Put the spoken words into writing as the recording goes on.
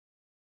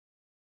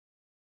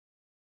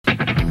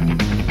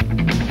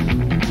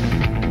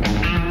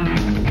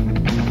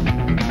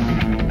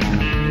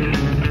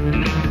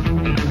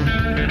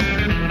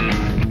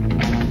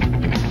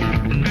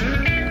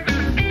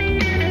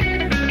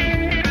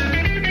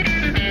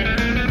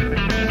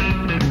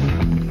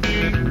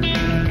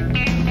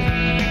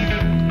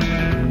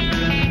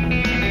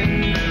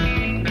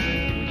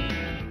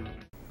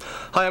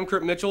Hi, I'm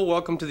Curt Mitchell.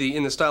 Welcome to the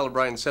In the Style of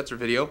Brian Setzer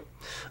video.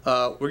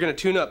 We're going to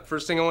tune up.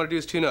 First thing I want to do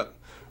is tune up.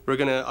 I'm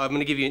going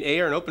to give you an A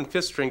or an open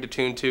fifth string to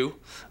tune to.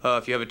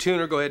 If you have a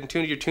tuner, go ahead and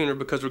tune to your tuner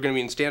because we're going to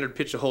be in standard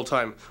pitch the whole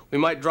time. We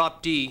might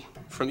drop D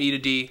from E to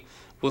D.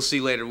 We'll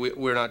see later.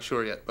 We're not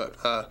sure yet. But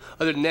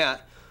other than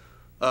that,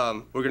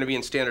 we're going to be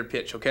in standard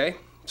pitch, okay?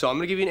 So I'm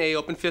going to give you an A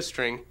open fifth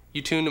string.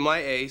 You tune to my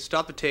A,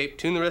 stop the tape,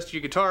 tune the rest of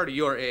your guitar to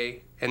your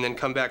A, and then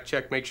come back,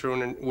 check, make sure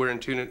we're in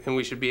tune, and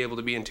we should be able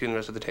to be in tune the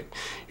rest of the tape.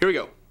 Here we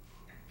go.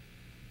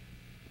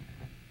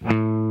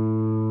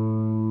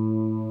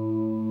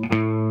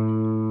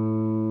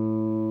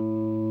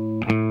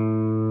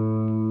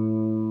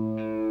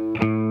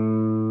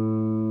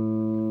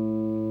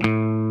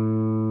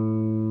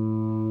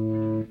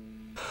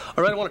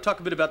 Alright, I want to talk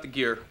a bit about the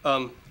gear.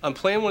 I'm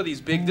playing one of these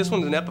big, this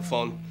one's an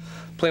Epiphone,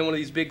 playing one of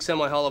these big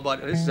semi-hollow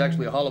body, this is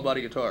actually a hollow body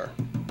guitar,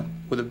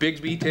 with a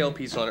Bigsby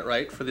tailpiece on it,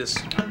 right, for this.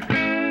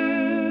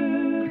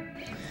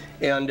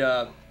 And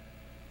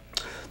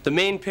the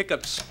main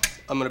pickups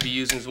I'm going to be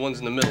using is the ones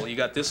in the middle. You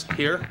got this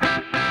here,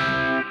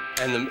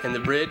 and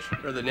the bridge,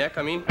 or the neck,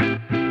 I mean,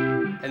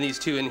 and these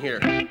two in here.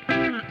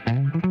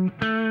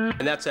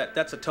 And that's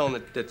a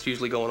tone that's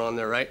usually going on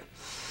there, right?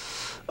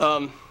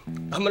 I'm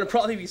going to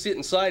probably be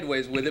sitting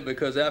sideways with it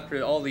because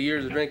after all the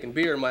years of drinking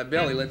beer, my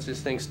belly lets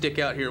this thing stick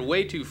out here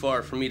way too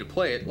far for me to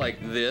play it like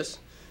this,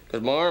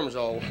 because my arm's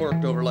all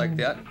horked over like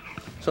that.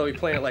 So I'll be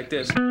playing it like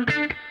this.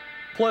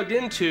 Plugged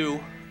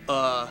into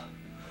a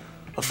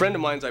friend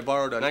of mine's. I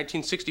borrowed a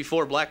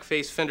 1964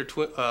 Blackface Fender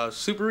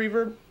Super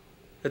Reverb.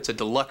 It's a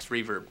deluxe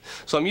reverb.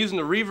 So I'm using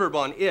the reverb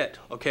on it,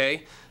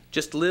 okay?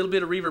 Just a little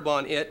bit of reverb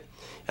on it.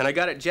 And I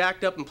got it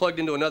jacked up and plugged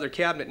into another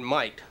cabinet and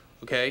mic'd,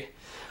 okay?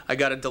 I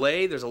got a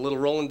delay. There's a little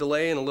Roland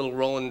delay and a little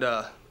Roland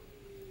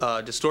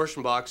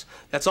distortion box.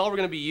 That's all we're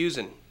going to be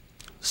using.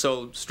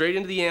 So straight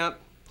into the amp.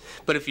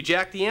 But if you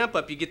jack the amp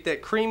up, you get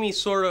that creamy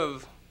sort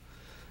of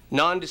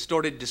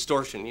non-distorted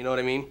distortion. You know what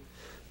I mean?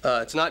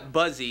 It's not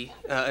buzzy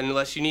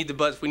unless you need the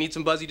buzz. If we need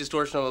some buzzy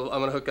distortion, I'm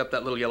going to hook up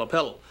that little yellow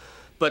pedal.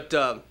 But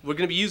we're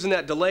going to be using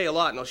that delay a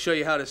lot, and I'll show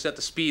you how to set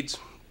the speeds.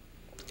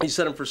 You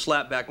set them for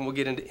slapback, and we'll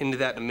get into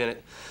that in a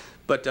minute.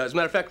 But as a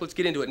matter of fact, let's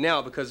get into it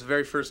now because the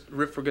very first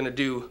riff we're going to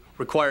do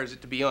requires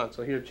it to be on.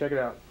 So here, check it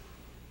out.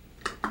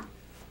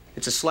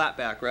 It's a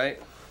slapback,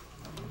 right?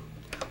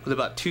 With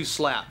about 2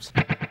 slaps.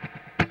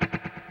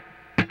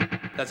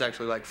 That's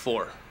actually like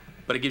 4,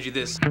 but it gives you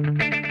this.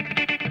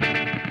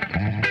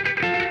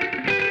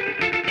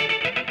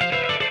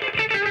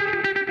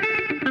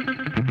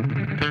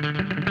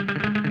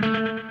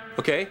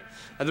 Okay,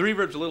 and the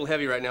reverb's a little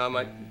heavy right now. I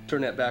might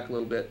turn that back a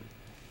little bit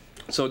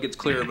so it gets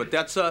clearer, but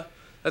that's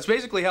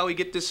basically how we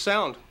get this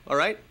sound. All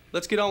right,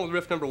 let's get on with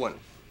riff number 1.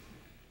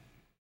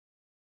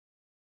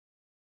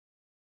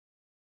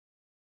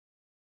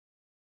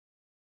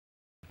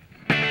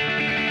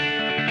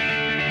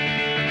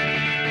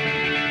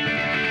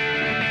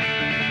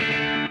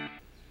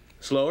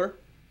 Slower.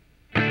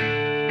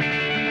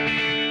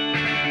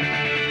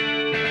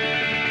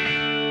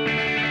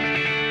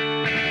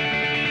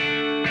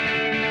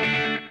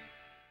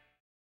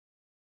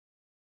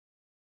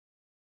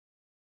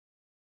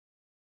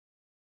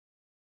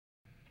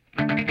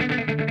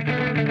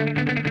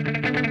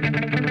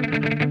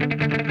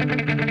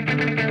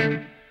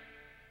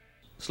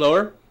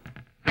 Slower.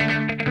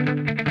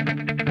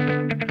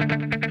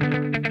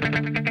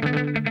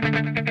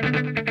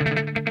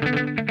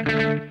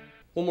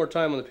 One more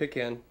time on the pick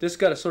hand. This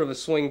got a sort of a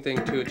swing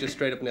thing to it, just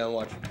straight up and down.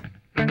 Watch.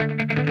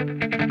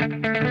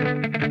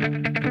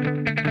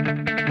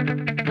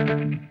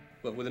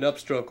 But with an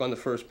upstroke on the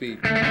first beat.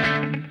 Okay,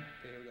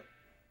 here we go.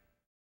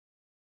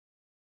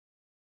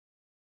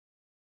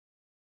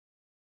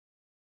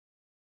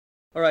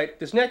 All right,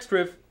 this next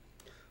riff,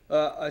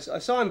 I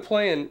saw him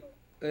playing,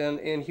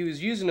 and he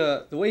was using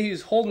the way he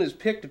was holding his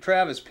pick, the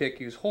Travis pick,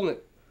 he was holding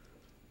it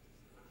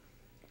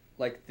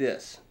like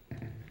this.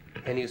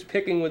 And he was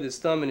picking with his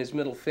thumb and his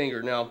middle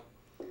finger. Now,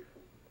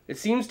 it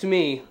seems to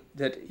me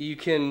that you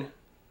can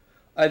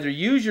either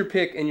use your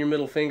pick and your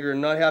middle finger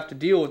and not have to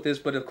deal with this,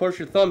 but of course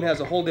your thumb has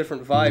a whole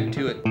different vibe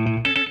to it.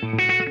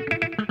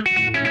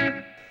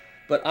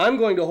 But I'm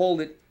going to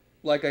hold it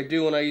like I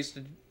do when I used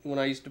to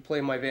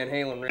play my Van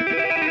Halen riff.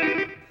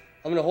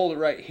 I'm going to hold it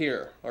right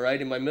here, all right,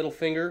 in my middle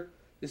finger.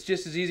 It's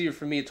just as easier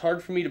for me. It's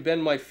hard for me to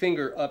bend my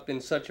finger up in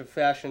such a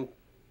fashion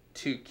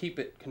to keep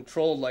it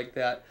controlled like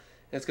that,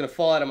 and it's going to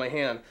fall out of my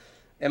hand.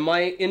 And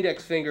my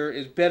index finger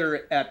is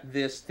better at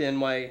this than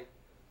my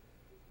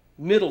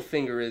middle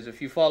finger is,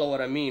 if you follow what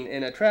I mean.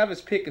 And a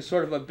Travis pick is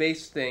sort of a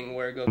bass thing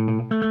where it goes.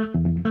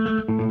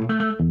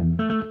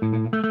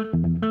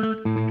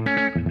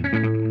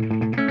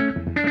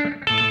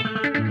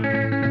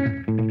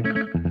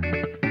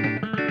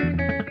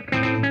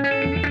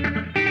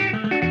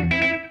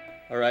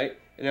 All right,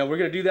 and now we're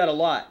going to do that a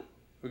lot.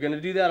 We're going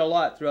to do that a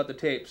lot throughout the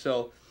tape.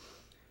 So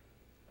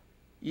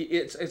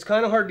it's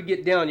kind of hard to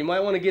get down. You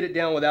might want to get it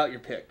down without your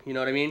pick. You know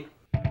what I mean?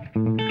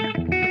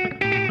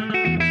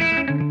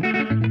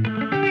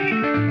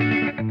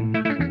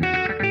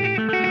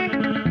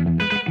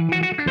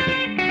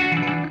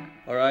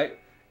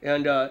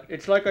 And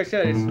it's like I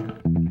said,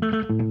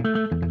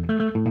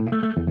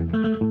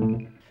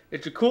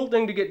 it's a cool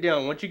thing to get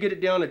down. Once you get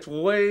it down, it's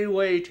way,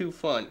 way too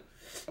fun.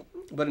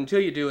 But until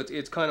you do,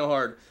 it's kind of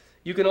hard.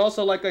 You can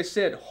also, like I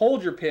said,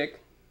 hold your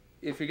pick.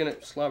 If you're going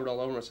to slobber it all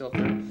over myself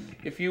there.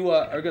 If you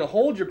are going to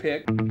hold your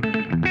pick, and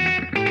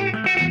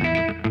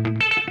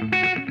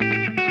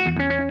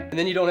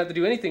then you don't have to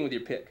do anything with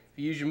your pick. If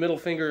you use your middle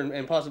finger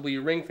and possibly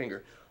your ring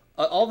finger.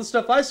 All the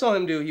stuff I saw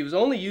him do, he was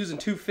only using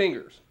 2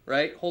 fingers,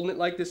 right? Holding it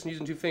like this and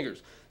using 2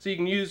 fingers. So you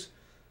can use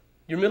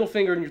your middle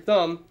finger and your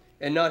thumb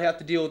and not have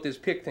to deal with this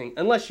pick thing,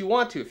 unless you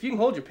want to. If you can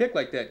hold your pick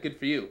like that, good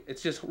for you.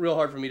 It's just real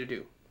hard for me to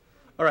do.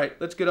 All right,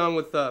 let's get on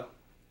with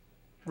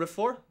riff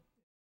 4.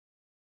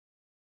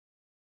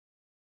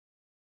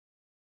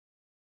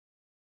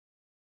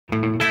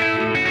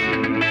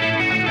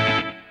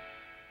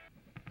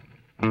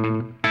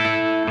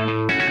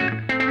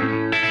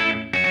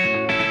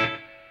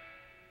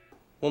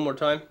 One more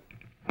time.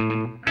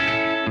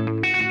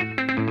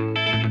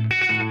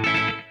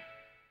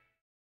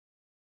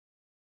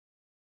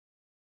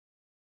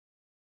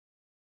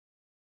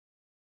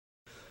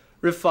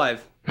 Riff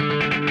 5.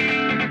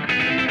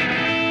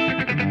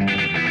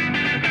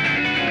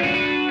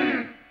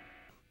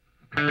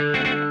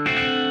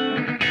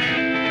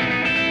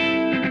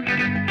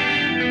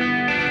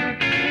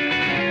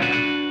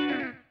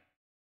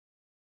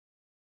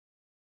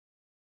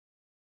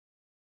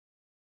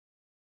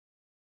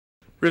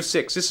 Riff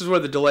 6. This is where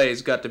the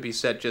delay's got to be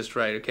set just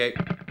right, okay?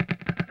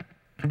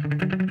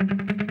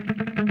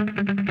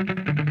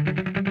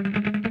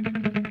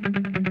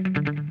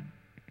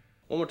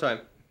 One more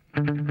time.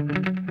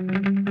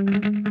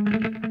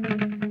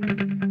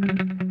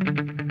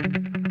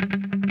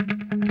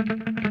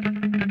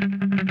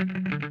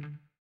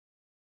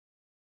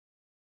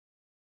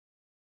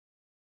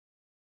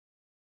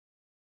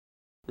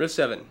 Riff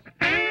 7.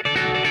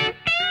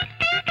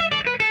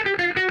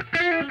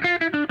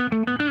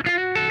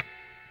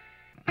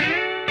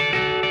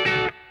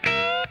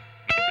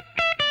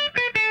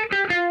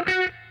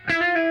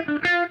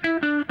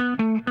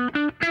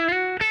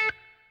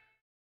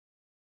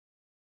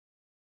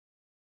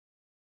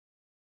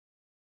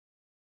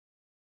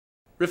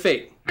 Riff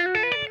 8.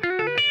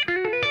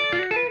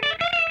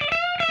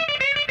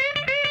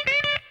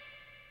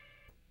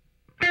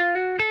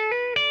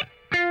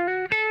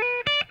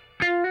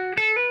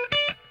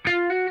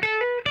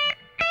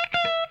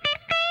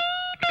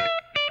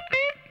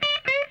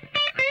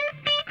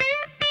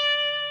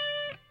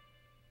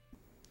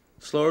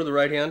 Slower with the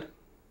right hand.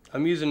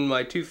 I'm using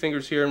my 2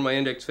 fingers here and my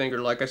index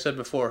finger, like I said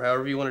before.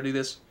 However you want to do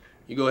this,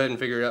 you go ahead and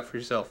figure it out for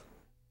yourself.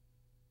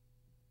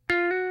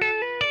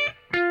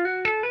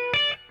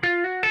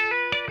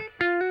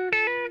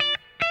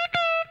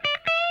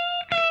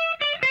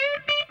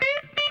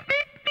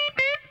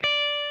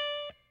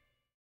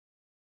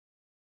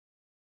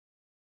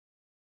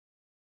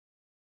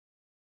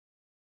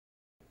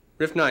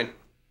 Riff 9.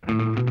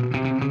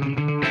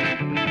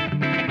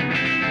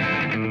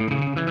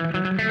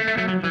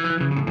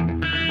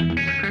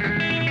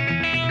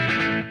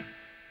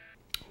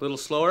 A little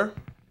slower.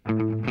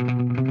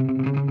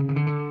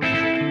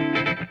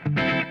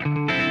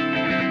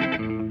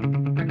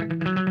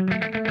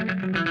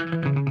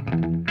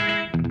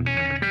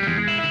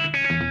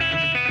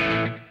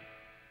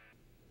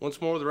 Once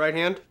more with the right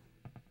hand.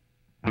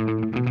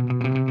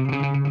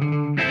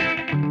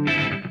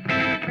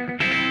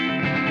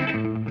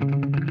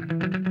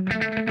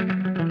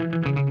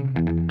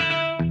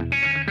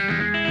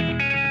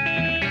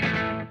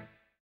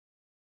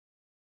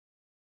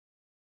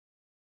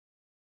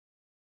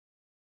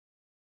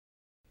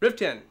 Riff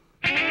 10.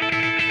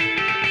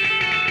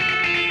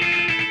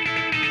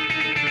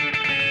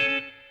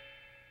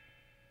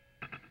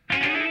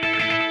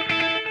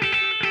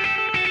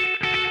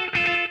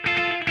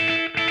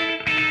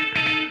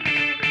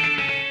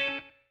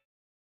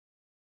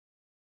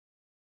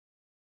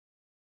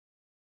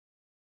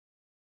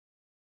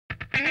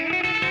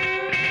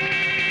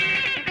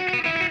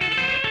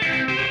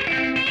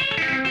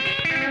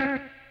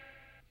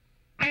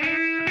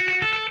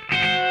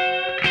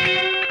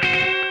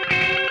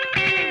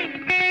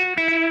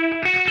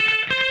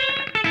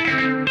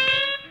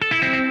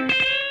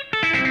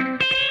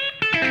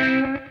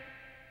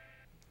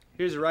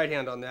 Here's the right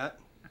hand on that.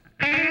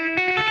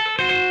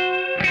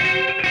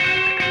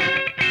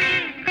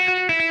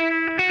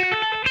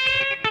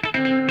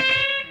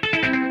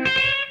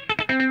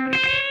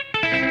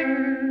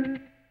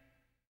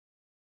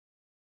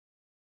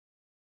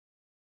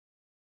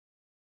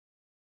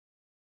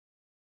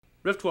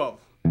 Riff 12.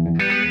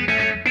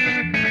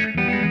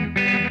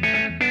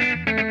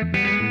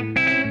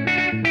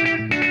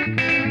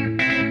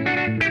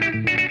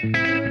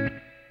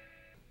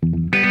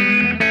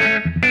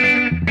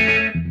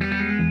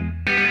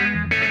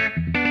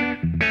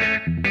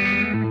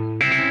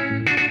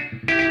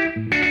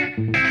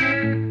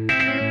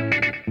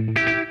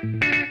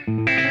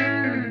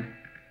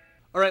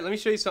 Alright, let me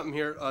show you something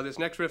here. This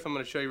next riff I'm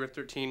going to show you, riff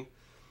 13,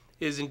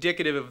 is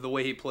indicative of the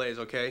way he plays,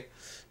 okay?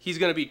 He's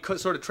going to be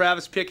sort of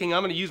Travis picking.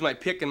 I'm going to use my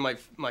pick and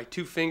my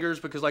 2 fingers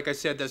because, like I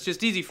said, that's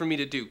just easy for me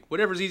to do.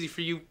 Whatever's easy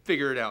for you,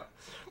 figure it out.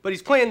 But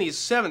he's playing these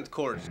 7th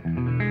chords.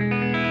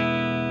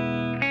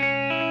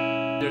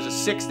 There's a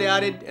 6th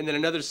added, and then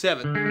another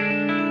 7th.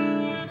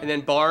 And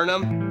then barring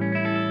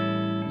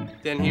them,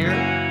 then here,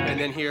 and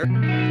then here.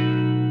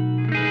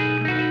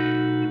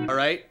 All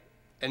right?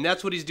 And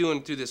that's what he's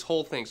doing through this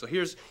whole thing. So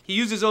he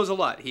uses those a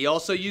lot. He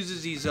also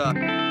uses these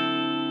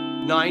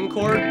 9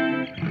 chord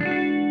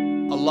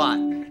a lot.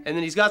 And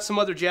then he's got some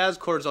other jazz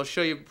chords I'll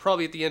show you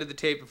probably at the end of the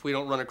tape if we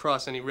don't run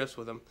across any riffs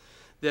with him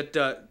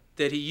that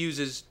he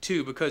uses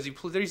too, because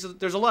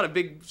there's a lot of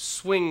big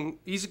swing.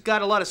 He's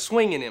got a lot of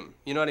swing in him.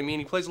 You know what I mean?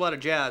 He plays a lot of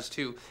jazz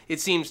too,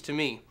 it seems to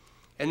me.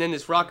 And then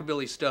this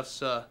rockabilly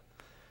stuff's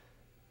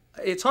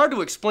it's hard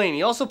to explain.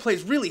 He also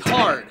plays really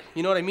hard.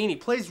 You know what I mean? He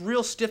plays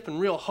real stiff and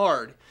real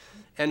hard.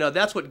 And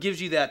that's what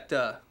gives you that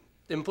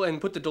and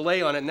put the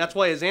delay on it, and that's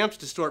why his amps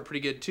distort pretty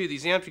good too.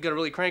 These amps, you got to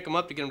really crank them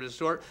up to get them to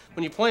distort.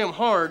 When you play them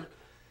hard,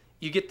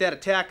 you get that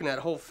attack and that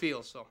whole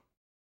feel. So.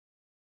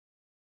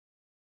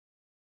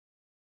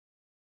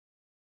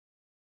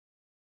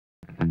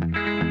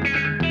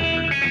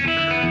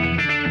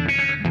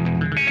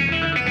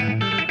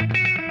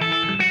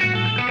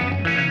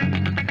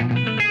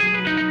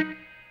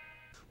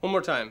 One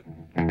more time.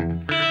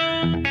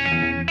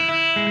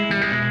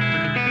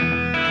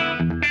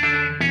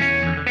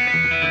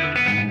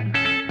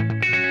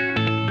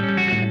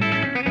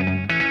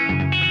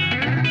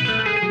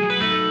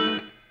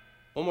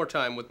 One more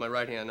time with my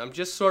right hand. I'm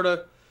just sort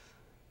of,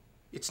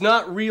 it's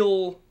not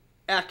real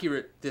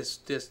accurate, this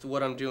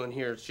what I'm doing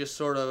here. It's just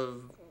sort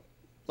of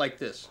like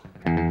this.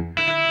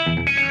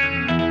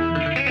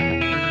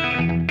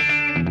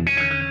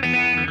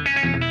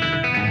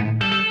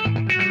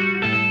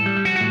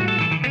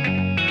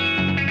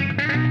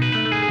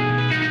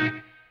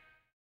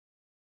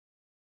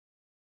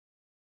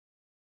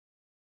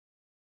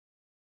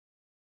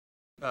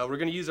 We're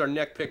going to use our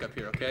neck pickup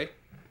here, okay?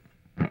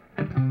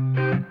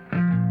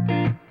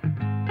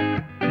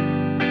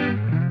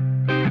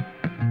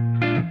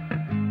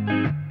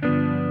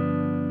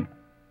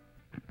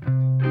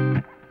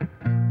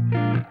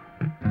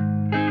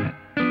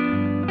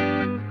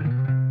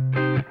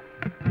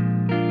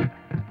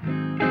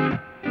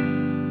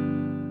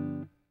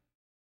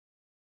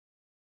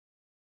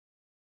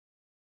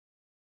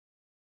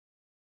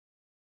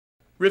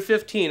 Riff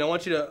 15, I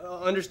want you to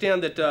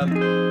understand that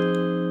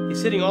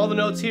he's hitting all the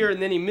notes here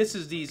and then he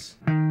misses these.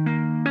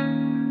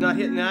 Not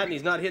hitting that and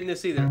he's not hitting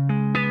this either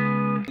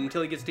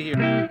until he gets to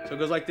here. So it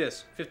goes like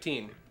this,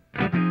 15.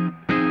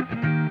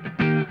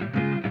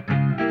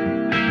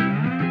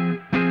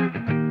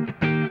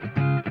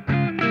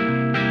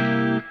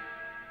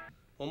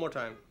 One more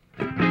time.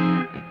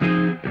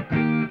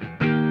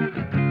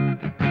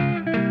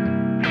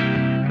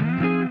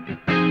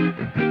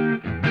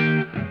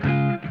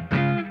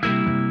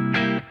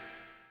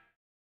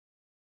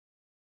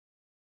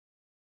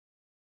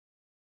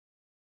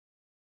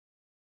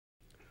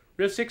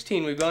 Riff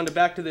 16, we've gone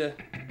back to the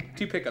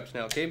 2 pickups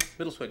now, okay?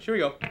 Middle switch, here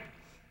we go.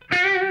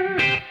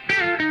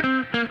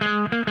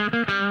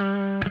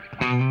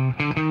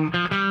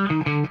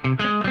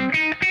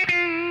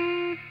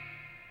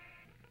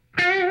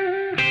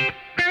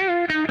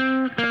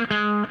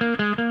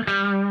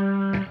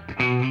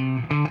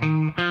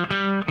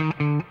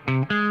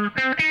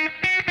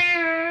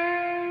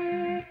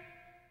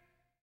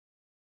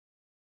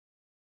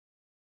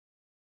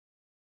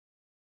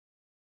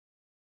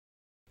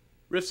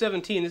 Riff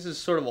 17, this is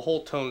sort of a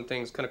whole tone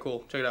thing. It's kind of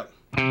cool. Check it out.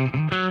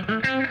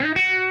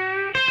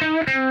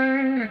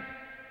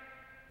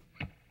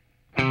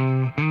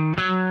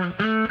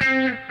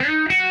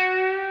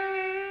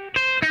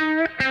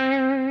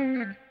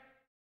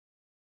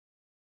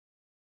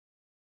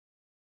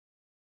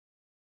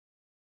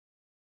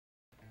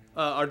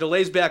 Our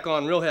delay's back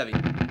on real heavy.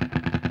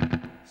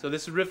 So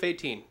this is Riff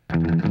 18.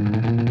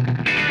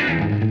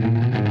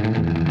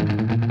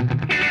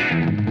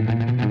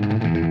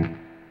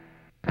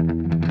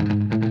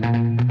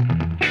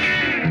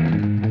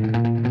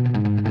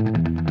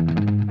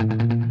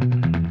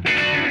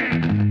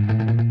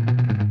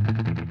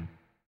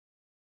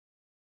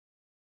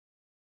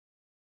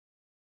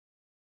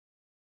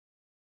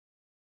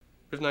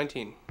 Riff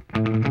 19.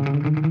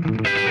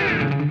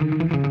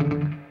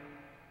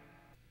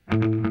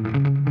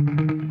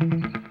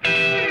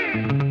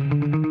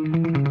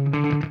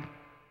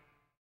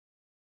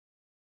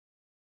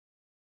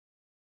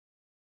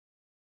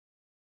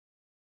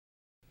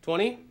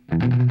 $20.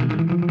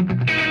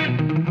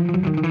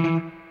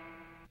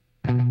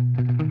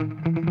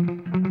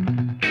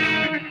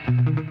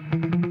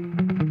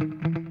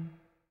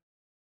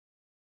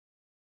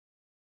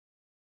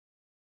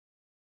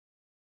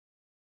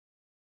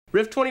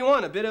 Riff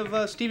 21, a bit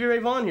of Stevie Ray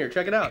Vaughan here.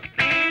 Check it out.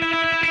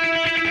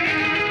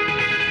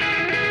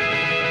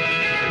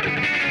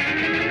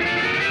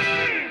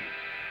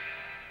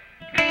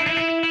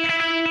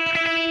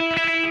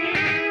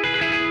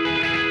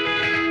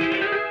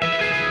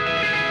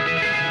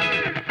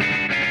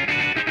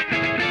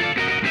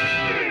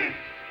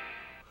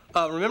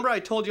 remember I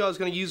told you I was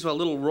going to use a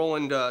little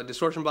Roland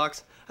distortion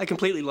box? I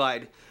completely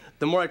lied.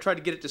 The more I tried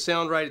to get it to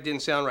sound right, it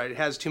didn't sound right. It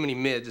has too many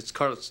mids. It's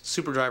Carl's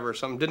Super Driver or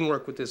something. Didn't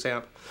work with this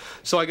amp.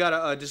 So I got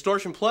a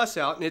Distortion Plus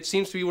out, and it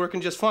seems to be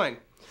working just fine.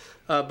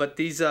 But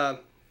these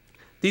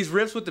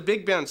riffs with the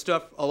big band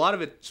stuff, a lot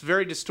of it's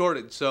very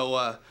distorted.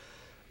 So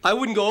I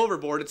wouldn't go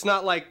overboard. It's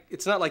not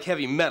like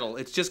heavy metal.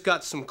 It's just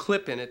got some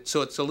clip in it,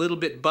 so it's a little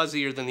bit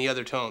buzzier than the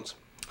other tones.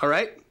 All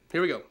right,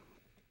 here we go.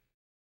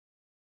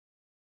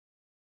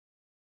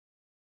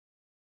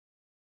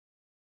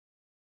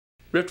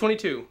 Riff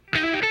 22.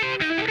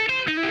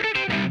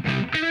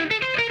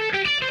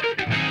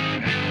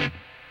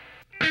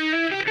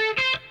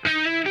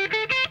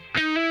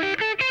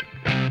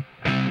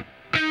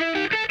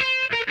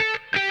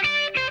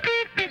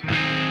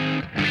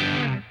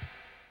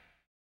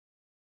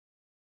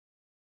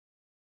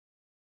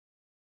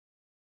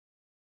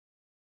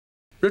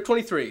 Riff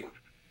 23.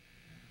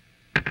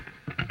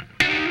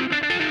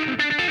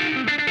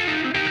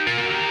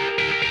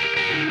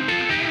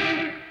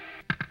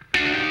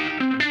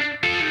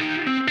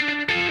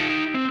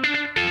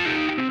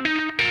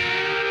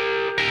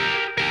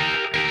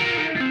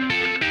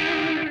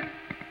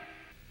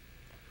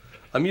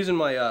 I'm using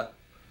my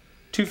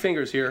 2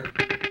 fingers here,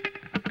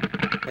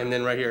 and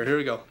then right here. Here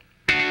we go.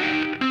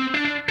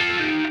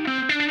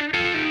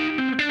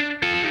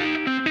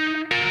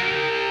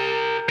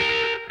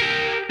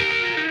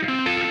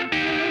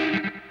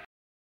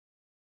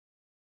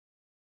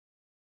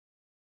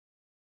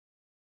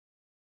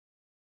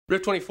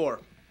 Riff 24.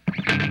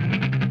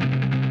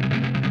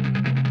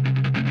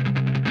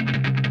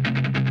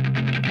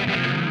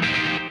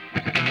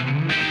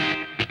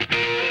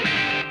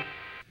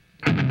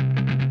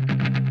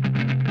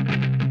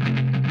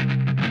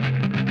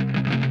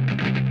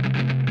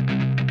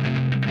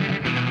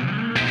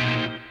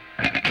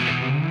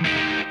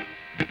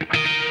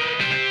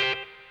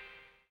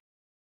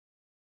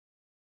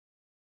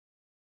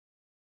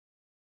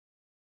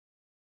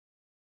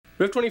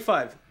 Riff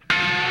 25.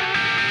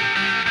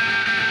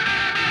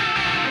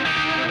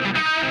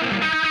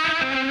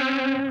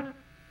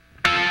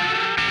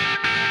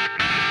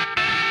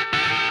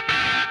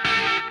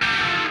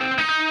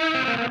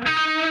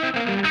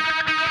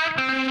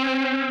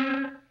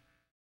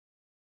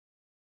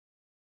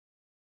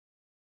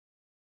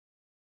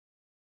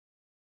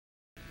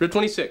 Riff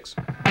 26.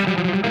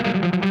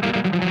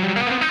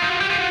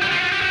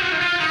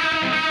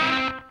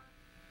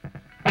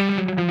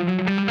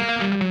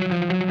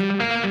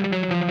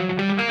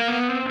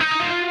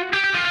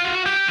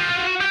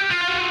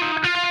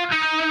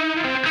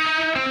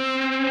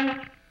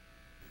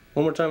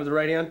 One more time with the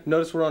right hand.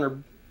 Notice we're on our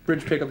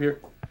bridge pickup here.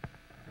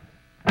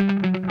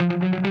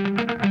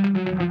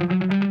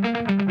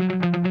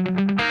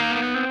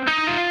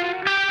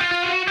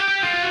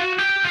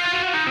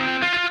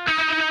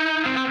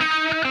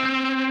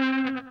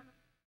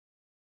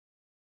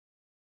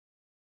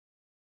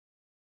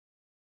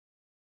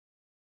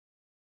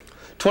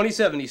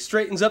 "2070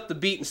 straightens up the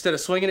beat instead of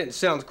swinging it. It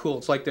sounds cool.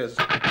 It's like this.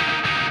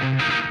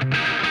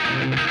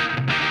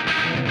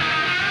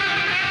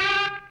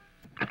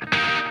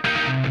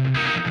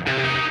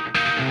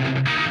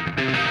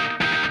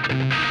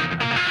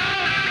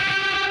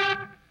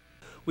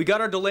 We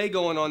got our delay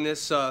going on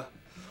this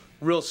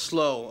real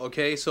slow,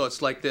 okay? So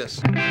it's like this.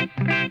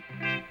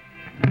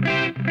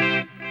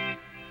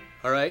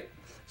 All right.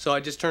 So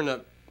I just turn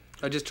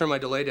my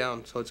delay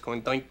down, so it's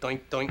going doink doink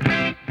doink.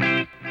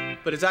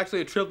 But it's actually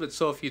a triplet,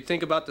 so if you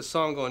think about the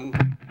song going,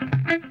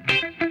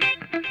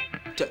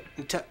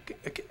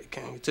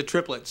 it's a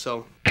triplet,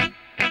 so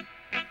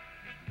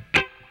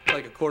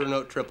like a quarter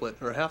note triplet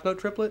or a half note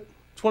triplet.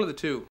 It's one of the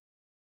two.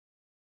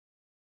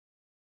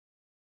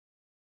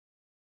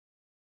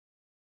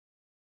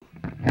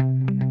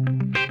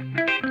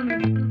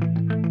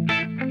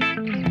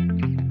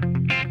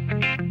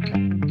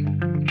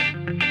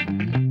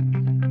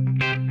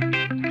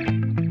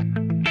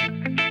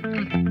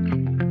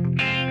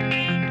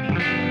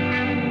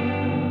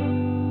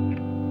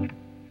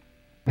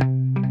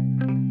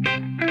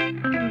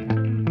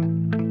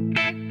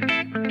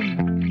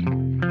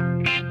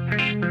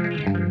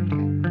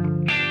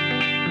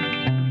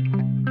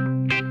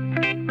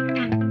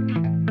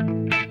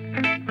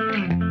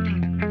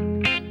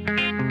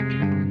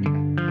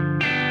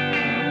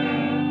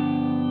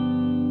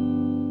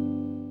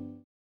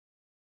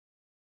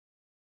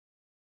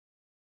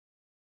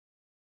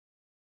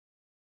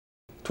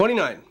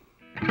 "29.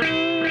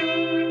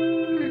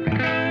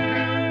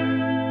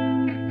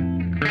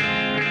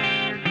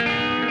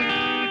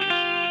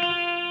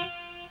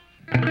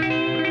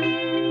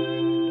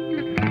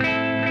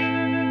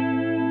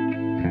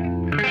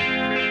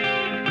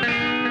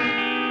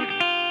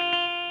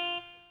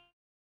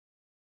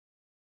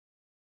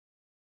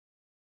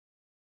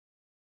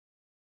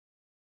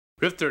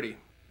 Riff 30.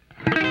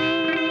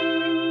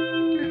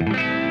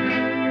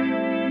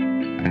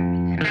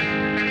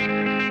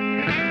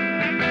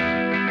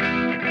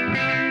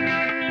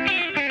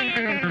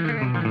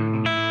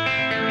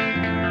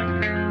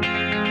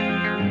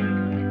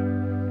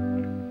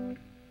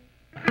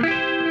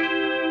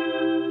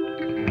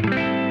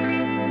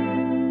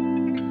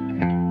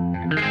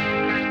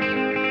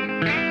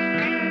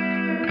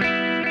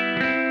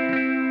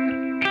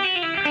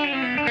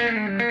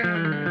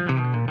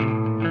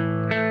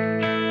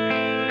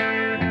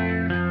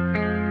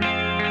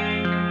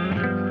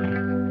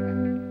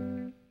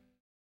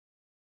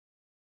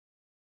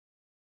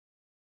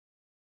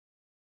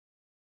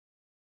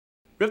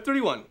 Riff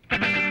 31.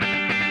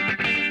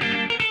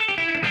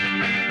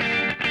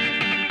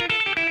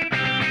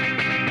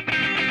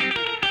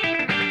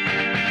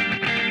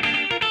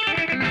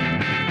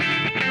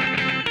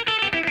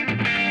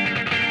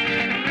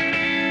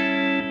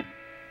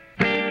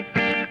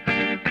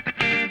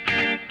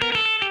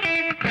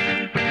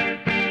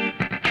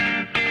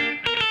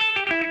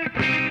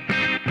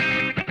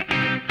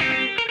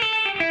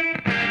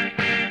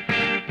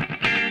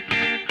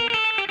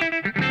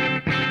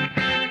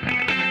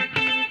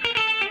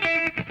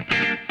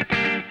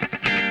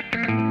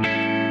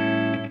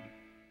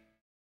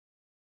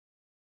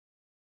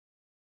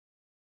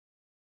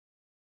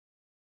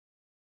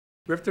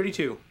 Riff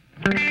 32.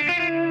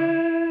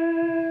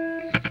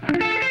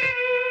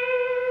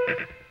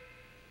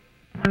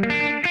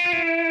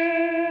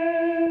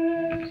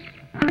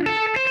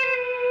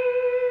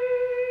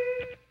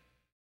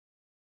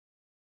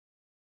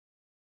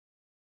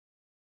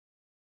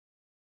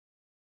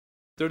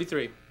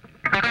 $33.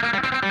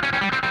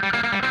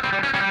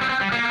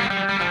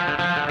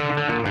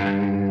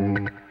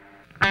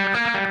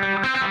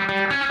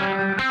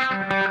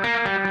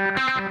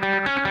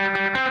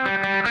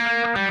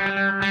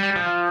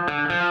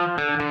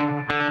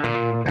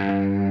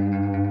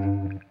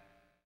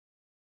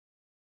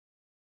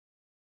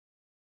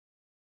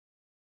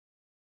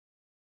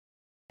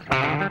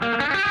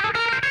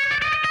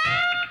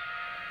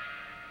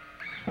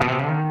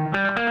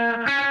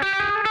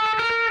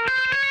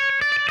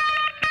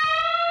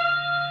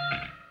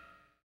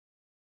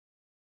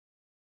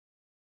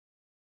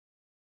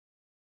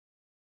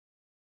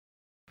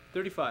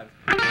 $35.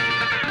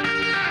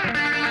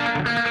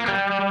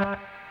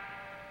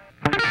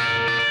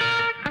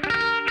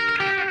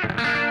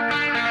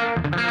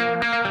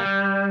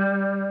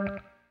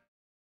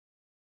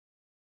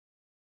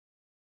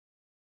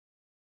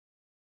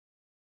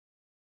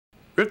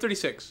 Riff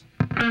 36.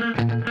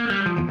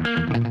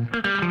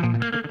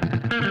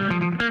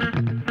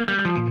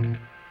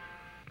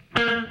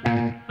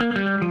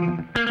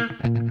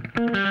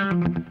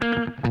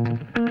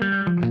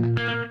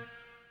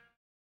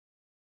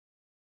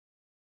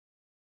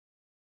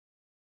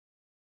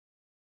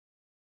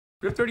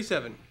 Riff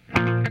 37.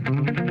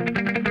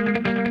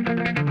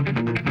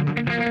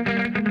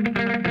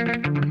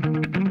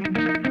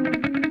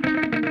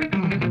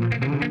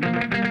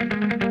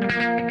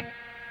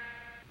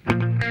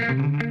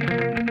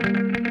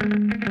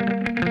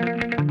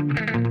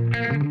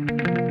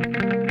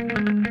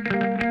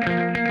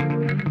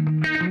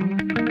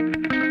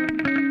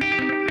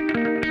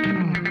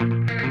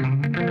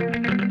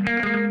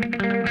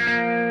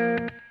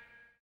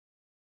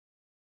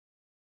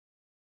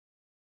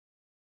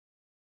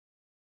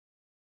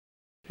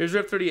 Here's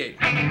Riff 38.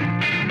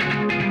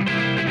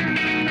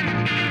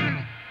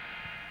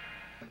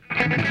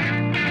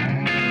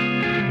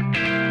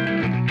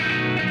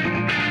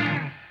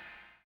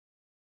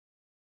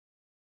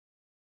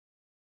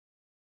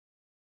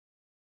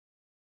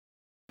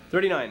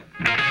 $39.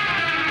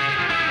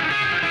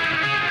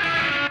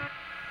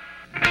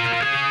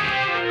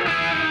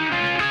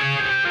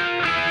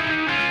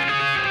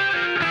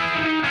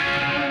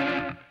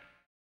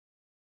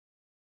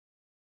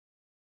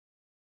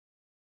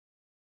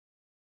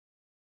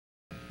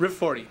 Riff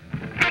 40.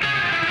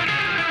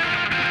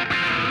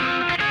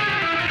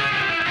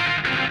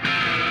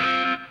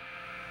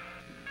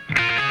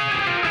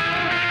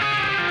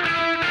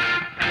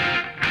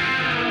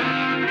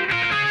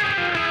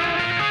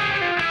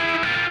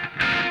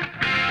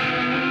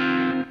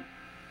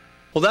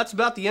 Well, that's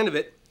about the end of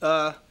it.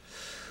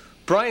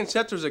 Brian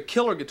Setzer's a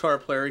killer guitar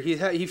player.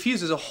 He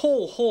fuses a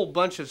whole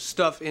bunch of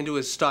stuff into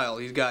his style.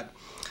 He's got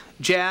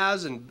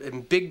jazz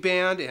and big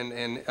band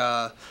and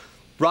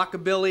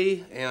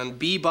rockabilly and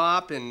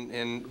bebop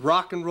and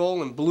rock and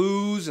roll and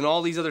blues and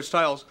all these other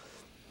styles.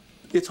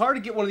 It's hard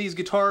to get one of these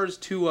guitars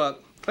to,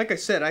 like I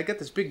said, I got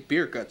this big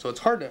beer gut, so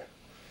it's hard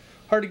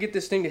to get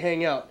this thing to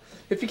hang out.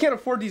 If you can't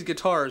afford these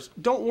guitars,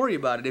 don't worry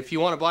about it. If you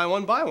want to buy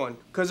one,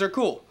 because they're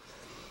cool.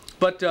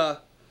 But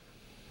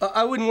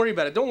I wouldn't worry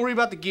about it. Don't worry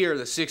about the gear,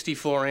 the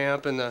 64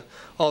 amp and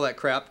all that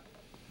crap.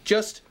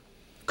 Just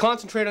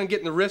concentrate on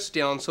getting the riffs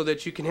down so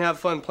that you can have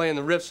fun playing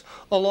the riffs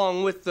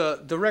along with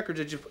the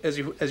records as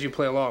you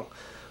play along.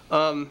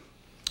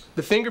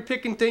 The finger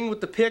picking thing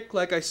with the pick,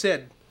 like I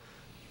said,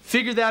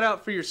 figure that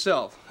out for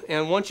yourself.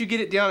 And once you get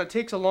it down, it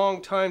takes a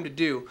long time to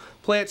do.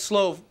 Play it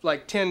slow,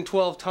 like 10,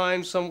 12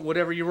 times,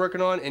 whatever you're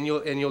working on, and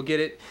you'll get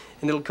it,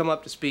 and it'll come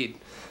up to speed.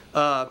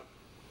 What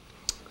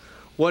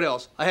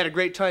else? I had a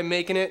great time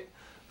making it.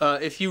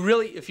 If you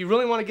really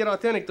want to get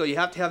authentic, though, you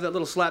have to have that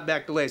little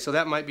slapback delay. So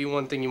that might be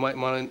one thing you might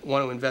want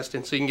to invest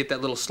in, so you can get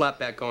that little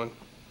slapback going.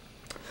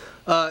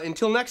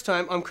 Until next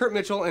time, I'm Curt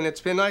Mitchell, and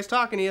it's been nice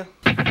talking to you.